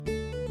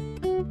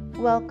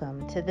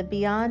Welcome to the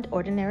Beyond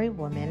Ordinary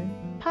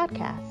Woman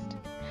podcast.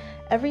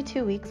 Every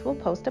 2 weeks, we'll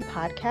post a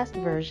podcast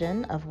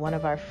version of one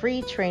of our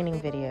free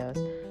training videos,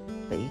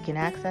 but you can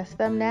access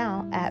them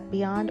now at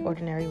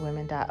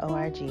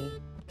beyondordinarywomen.org.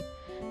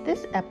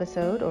 This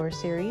episode or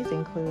series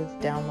includes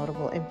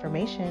downloadable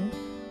information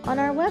on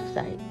our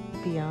website,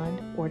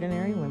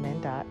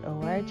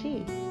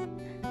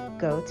 beyondordinarywomen.org.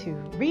 Go to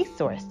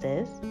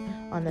Resources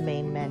on the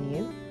main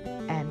menu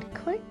and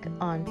click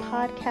on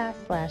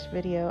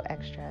Podcast/Video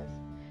Extras.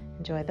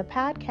 Enjoy the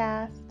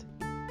podcast.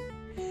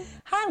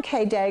 Hi, I'm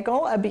Kay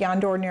Daigle of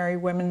Beyond Ordinary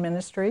Women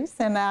Ministries,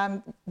 and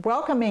I'm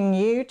welcoming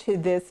you to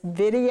this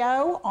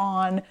video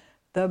on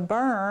the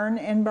burn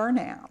and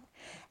burnout.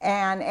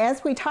 And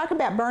as we talk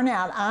about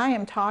burnout, I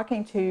am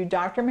talking to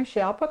Dr.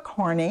 Michelle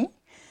Pokorny.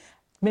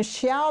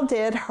 Michelle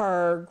did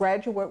her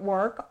graduate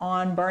work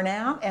on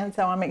burnout, and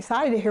so I'm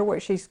excited to hear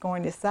what she's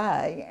going to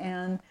say.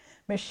 And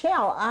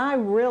Michelle,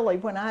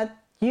 when I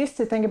used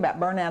to think about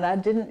burnout, I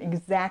didn't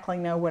exactly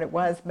know what it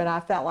was, but I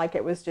felt like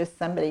it was just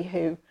somebody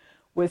who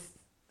was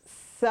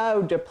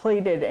so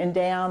depleted and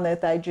down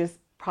that they just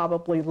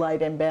probably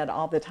laid in bed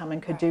all the time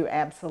and could do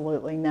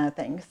absolutely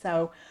nothing.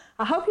 So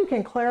I hope you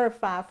can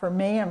clarify for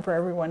me and for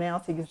everyone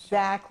else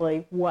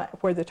exactly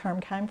where the term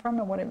came from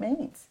and what it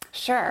means.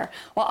 Sure.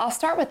 Well, I'll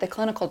start with the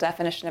clinical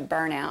definition of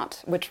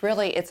burnout, which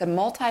really it's a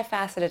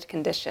multifaceted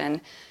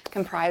condition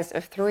comprised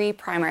of three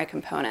primary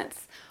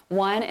components.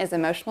 One is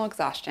emotional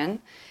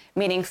exhaustion,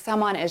 meaning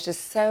someone is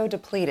just so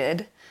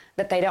depleted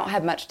that they don't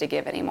have much to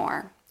give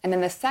anymore. And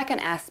then the second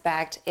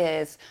aspect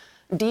is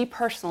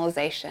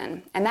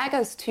depersonalization, and that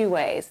goes two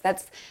ways.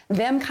 That's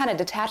them kind of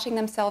detaching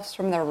themselves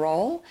from their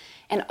role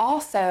and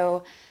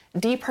also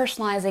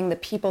depersonalizing the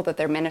people that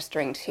they're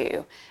ministering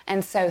to.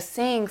 And so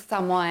seeing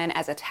someone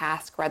as a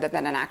task rather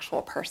than an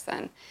actual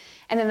person.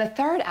 And then the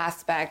third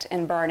aspect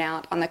in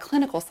burnout on the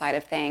clinical side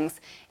of things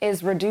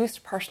is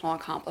reduced personal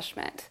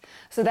accomplishment.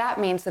 So that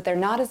means that they're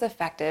not as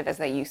effective as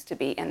they used to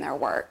be in their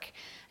work.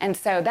 And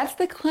so that's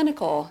the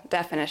clinical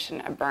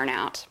definition of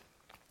burnout.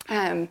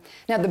 Now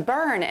the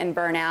burn and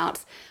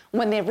burnout,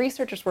 when the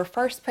researchers were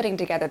first putting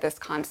together this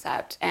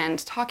concept and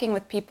talking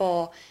with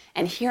people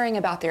and hearing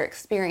about their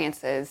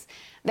experiences,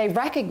 they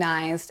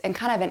recognized and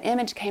kind of an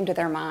image came to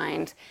their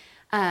mind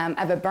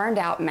of a burned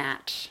out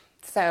match.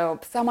 So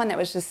someone that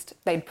was just,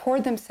 they'd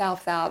poured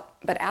themselves out,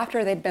 but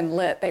after they'd been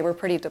lit, they were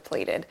pretty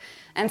depleted.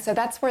 And so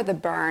that's where the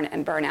burn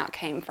and burnout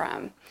came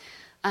from.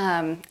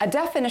 A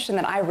definition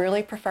that I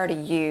really prefer to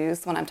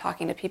use when I'm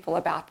talking to people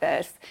about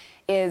this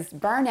is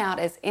burnout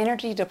is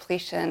energy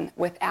depletion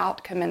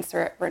without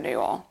commensurate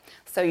renewal.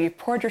 So you've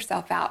poured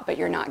yourself out, but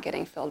you're not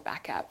getting filled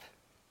back up.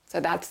 So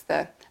that's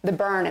the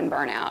burn and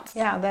burnout.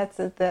 Yeah,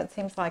 that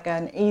seems like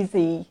an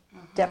easy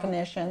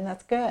definition.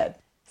 That's good.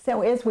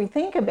 So as we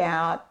think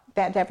about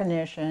that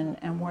definition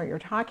and what you're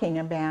talking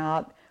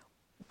about,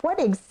 what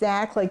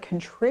exactly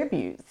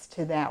contributes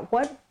to that?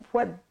 What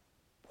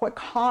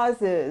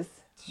causes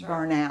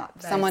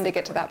burnout? Someone to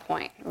get to that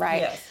point,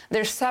 right? Yes.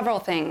 There's several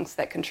things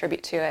that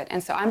contribute to it,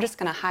 and so I'm just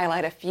going to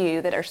highlight a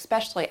few that are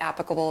especially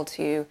applicable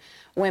to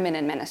women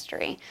in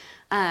ministry.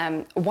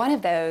 One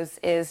of those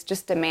is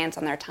just demands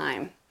on their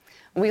time.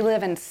 We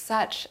live in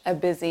such a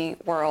busy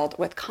world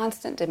with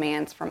constant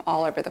demands from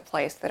all over the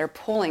place that are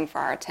pulling for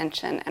our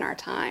attention and our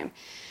time.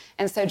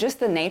 And so just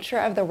the nature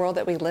of the world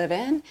that we live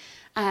in,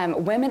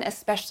 women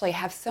especially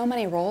have so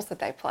many roles that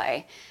they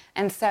play.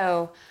 And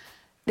so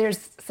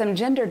there's some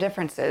gender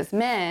differences.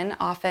 Men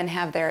often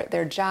have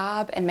their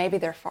job and maybe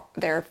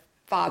their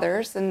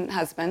fathers and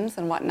husbands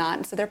and whatnot,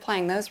 and so they're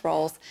playing those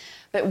roles.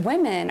 But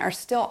women are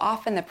still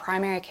often the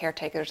primary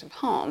caretakers of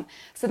home.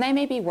 So they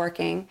may be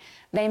working,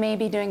 they may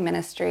be doing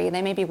ministry,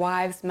 they may be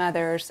wives,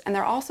 mothers, and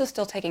they're also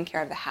still taking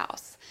care of the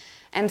house.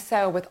 And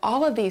so with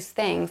all of these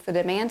things, the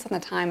demands on the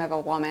time of a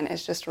woman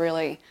is just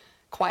really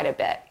quite a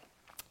bit.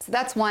 So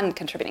that's one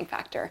contributing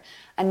factor.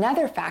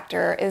 Another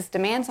factor is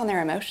demands on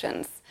their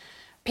emotions.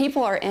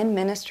 People are in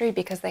ministry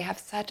because they have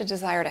such a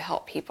desire to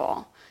help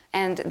people.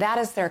 And that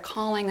is their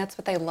calling, that's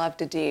what they love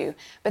to do.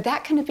 But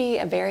that can be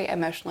a very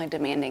emotionally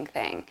demanding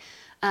thing.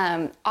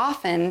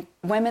 Often,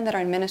 women that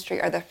are in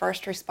ministry are the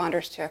first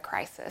responders to a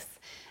crisis.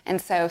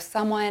 And so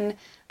someone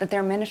that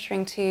they're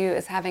ministering to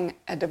is having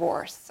a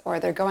divorce, or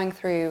they're going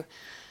through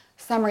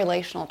some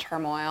relational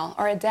turmoil,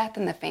 or a death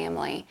in the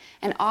family.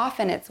 And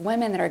often it's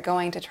women that are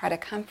going to try to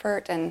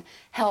comfort and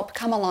help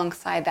come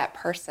alongside that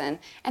person.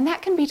 And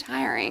that can be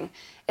tiring,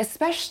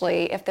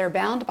 especially if they're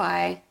bound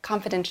by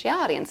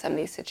confidentiality in some of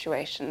these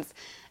situations.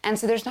 And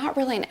so there's not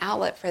really an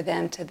outlet for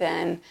them to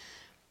then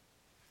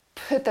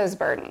put those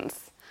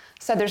burdens.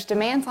 So there's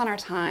demands on our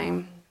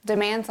time,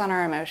 demands on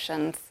our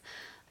emotions.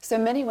 So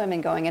many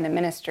women going into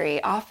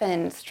ministry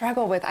often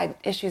struggle with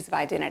issues of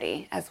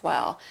identity as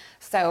well.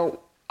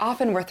 So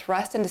often we're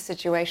thrust into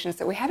situations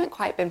that we haven't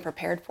quite been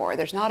prepared for.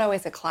 There's not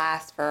always a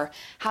class for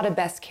how to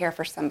best care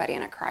for somebody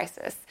in a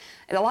crisis.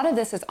 And a lot of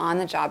this is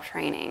on-the-job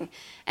training.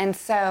 And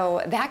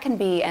so that can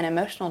be an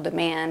emotional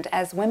demand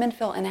as women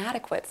feel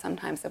inadequate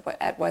sometimes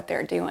at what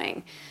they're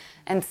doing.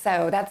 And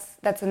so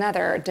that's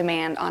another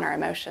demand on our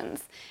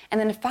emotions. And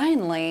then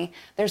finally,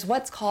 there's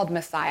what's called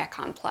Messiah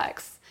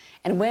complex.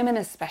 And women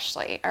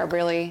especially are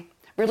really,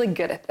 really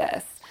good at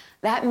this.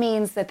 That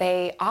means that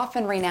they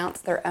often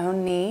renounce their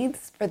own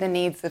needs for the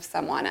needs of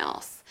someone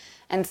else.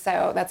 And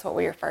so that's what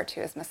we refer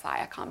to as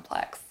Messiah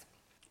complex.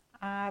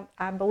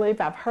 I believe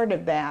I've heard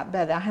of that,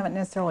 but I haven't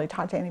necessarily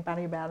talked to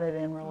anybody about it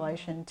in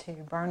relation to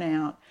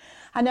burnout.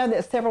 I know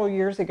that several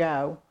years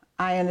ago,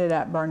 I ended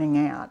up burning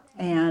out,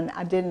 and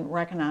I didn't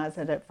recognize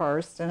it at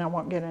first, and I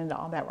won't get into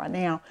all that right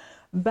now.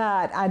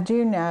 But I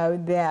do know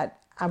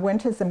that I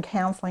went to some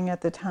counseling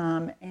at the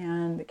time,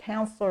 and the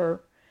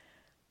counselor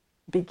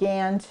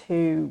began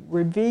to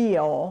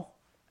reveal,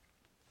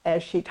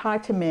 as she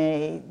talked to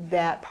me,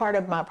 that part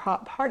of my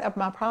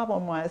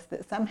problem was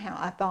that somehow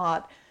I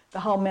thought the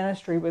whole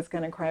ministry was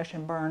going to crash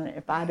and burn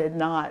if I did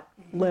not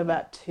live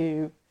up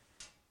to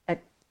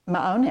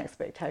my own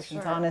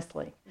expectations,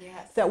 honestly.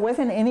 Yes. So it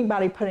wasn't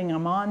anybody putting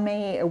them on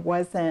me. It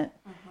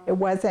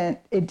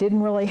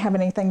didn't really have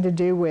anything to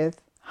do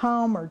with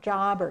home or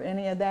job or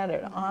any of that.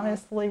 It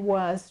honestly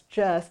was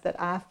just that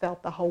I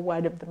felt the whole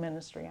weight of the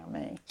ministry on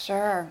me.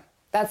 Sure.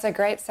 That's a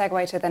great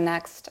segue to the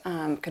next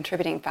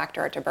contributing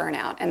factor to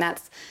burnout, and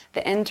that's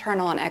the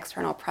internal and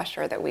external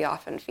pressure that we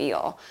often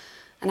feel.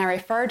 And I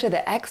referred to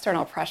the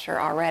external pressure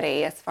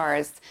already as far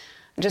as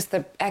just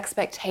the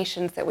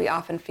expectations that we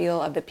often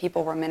feel of the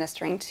people we're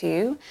ministering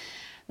to.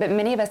 But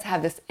many of us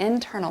have this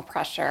internal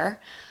pressure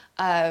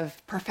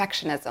of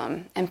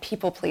perfectionism and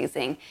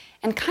people-pleasing,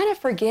 and kind of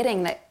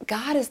forgetting that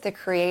God is the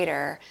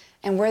creator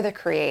and we're the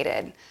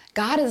created.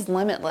 God is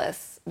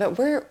limitless, but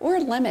we're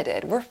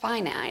limited, we're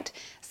finite.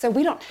 So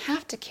we don't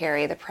have to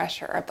carry the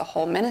pressure of the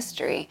whole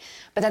ministry,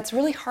 but that's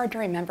really hard to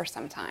remember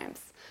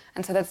sometimes.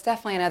 And so that's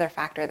definitely another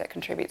factor that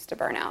contributes to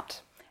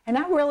burnout. And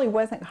I really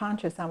wasn't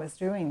conscious I was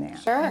doing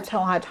that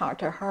until I talked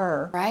to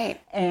her. Right.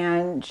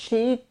 And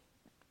she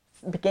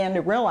began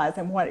to realize,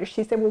 and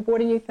she said, well, what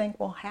do you think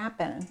will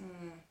happen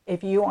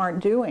if you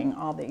aren't doing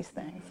all these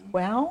things?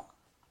 Well,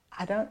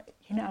 I don't,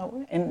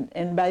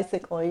 and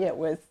basically it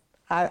was,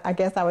 I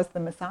guess I was the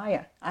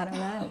Messiah. I don't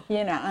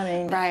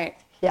know, Right.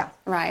 Yeah.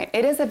 Right.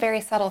 It is a very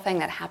subtle thing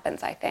that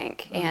happens, I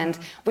think. And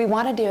we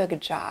want to do a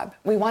good job.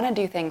 We want to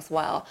do things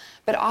well.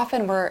 But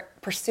often we're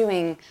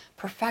pursuing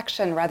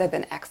perfection rather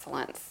than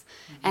excellence.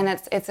 And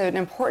it's an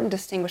important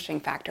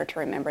distinguishing factor to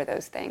remember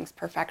those things,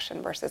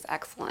 perfection versus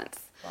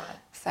excellence. Right.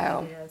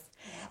 So. It is.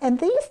 And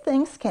these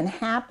things can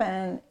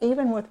happen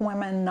even with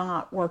women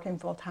not working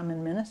full-time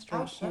in ministry,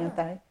 can't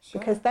they? Sure.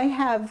 Because they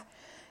have,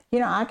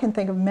 I can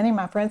think of many of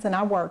my friends, and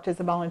I worked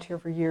as a volunteer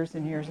for years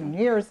and years and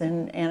years,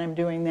 and I'm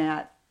doing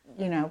that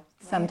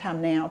sometime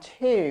now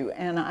too.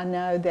 And I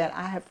know that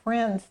I have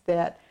friends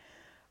that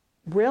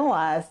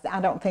realized,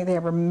 I don't think they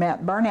ever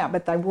met burnout,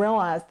 but they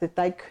realized that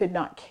they could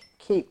not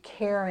keep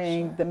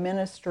carrying the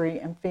ministry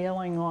and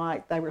feeling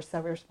like they were so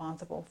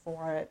responsible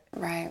for it.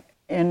 Right.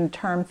 In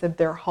terms of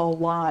their whole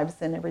lives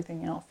and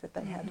everything else that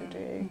they had to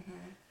do.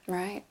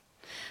 Right.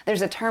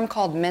 There's a term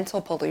called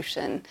mental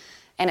pollution,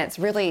 and it's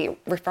really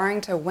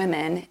referring to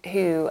women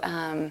who,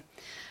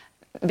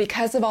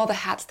 because of all the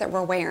hats that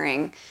we're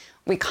wearing,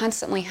 we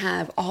constantly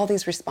have all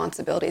these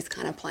responsibilities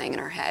kind of playing in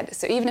our head.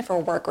 So even if we're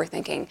at work, we're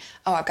thinking,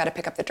 oh, I've got to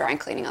pick up the dry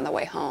cleaning on the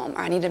way home,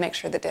 or I need to make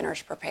sure the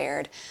dinner's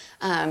prepared.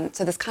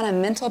 So this kind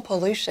of mental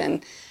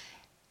pollution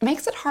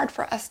makes it hard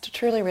for us to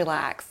truly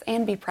relax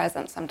and be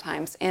present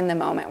sometimes in the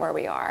moment where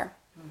we are.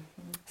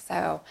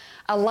 So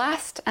a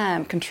last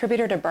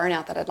contributor to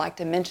burnout that I'd like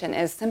to mention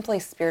is simply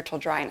spiritual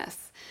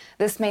dryness.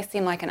 This may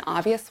seem like an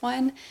obvious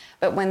one,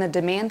 but when the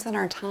demands on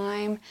our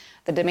time,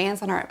 the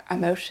demands on our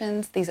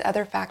emotions, these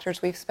other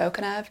factors we've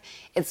spoken of,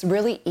 it's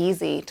really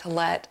easy to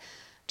let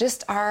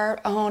just our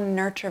own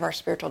nurture of our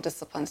spiritual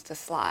disciplines to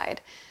slide.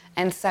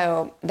 And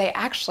so the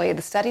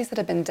studies that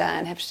have been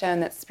done have shown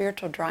that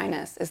spiritual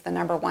dryness is the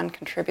number one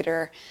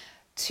contributor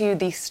to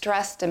the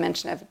stress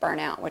dimension of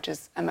burnout, which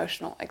is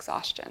emotional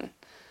exhaustion.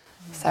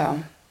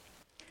 So,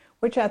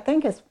 which I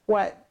think is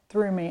what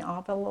threw me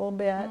off a little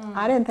bit.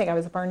 I didn't think I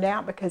was burned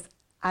out because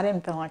I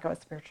didn't feel like I was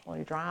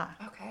spiritually dry.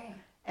 Okay.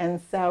 And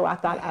so I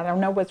thought, I don't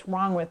know what's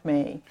wrong with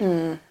me.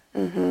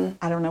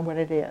 I don't know what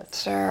it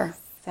is. Sure.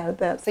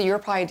 So you were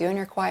probably doing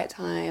your quiet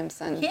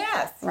times and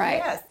yes, right.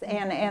 Yes,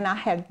 and I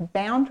had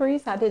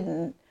boundaries. I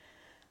didn't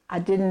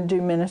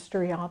do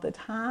ministry all the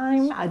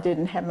time. Sure. I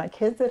didn't have my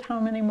kids at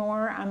home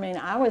anymore. I mean,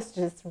 I was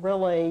just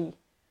really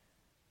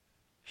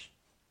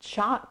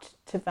shocked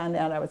to find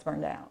out I was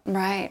burned out.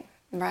 Right.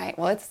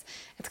 Well, it's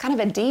kind of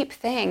a deep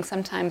thing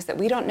sometimes that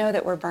we don't know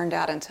that we're burned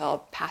out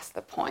until past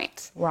the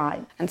point.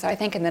 Right. And so I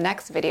think in the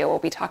next video we'll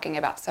be talking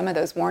about some of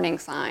those warning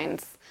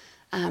signs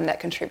that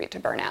contribute to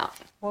burnout.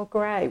 Well,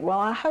 great. Well,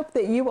 I hope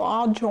that you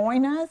all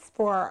join us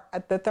for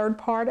the third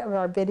part of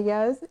our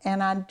videos.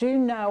 And I do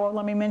know,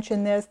 let me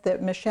mention this,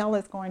 that Michelle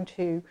is going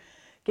to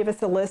give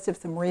us a list of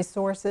some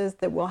resources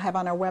that we'll have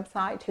on our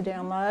website to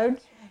download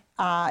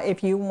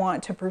if you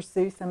want to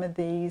pursue some of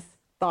these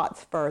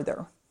thoughts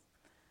further.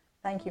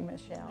 Thank you,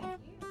 Michelle.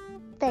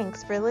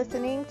 Thanks for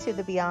listening to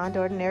the Beyond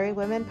Ordinary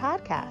Women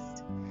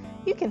podcast.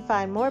 You can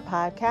find more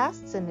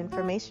podcasts and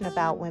information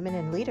about women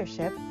in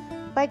leadership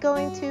by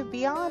going to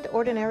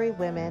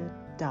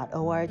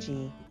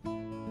beyondordinarywomen.org.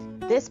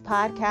 This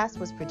podcast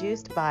was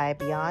produced by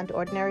Beyond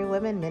Ordinary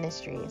Women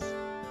Ministries.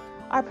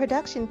 Our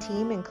production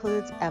team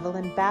includes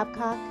Evelyn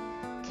Babcock,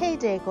 Kay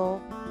Daigle,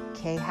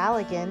 Kay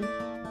Halligan,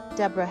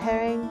 Deborah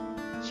Herring,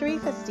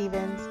 Sharifa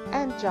Stevens,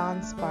 and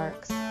John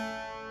Sparks.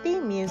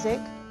 Theme music,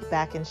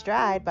 Back in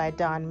Stride by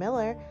Don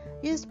Miller,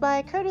 used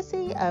by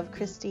courtesy of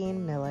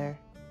Christine Miller.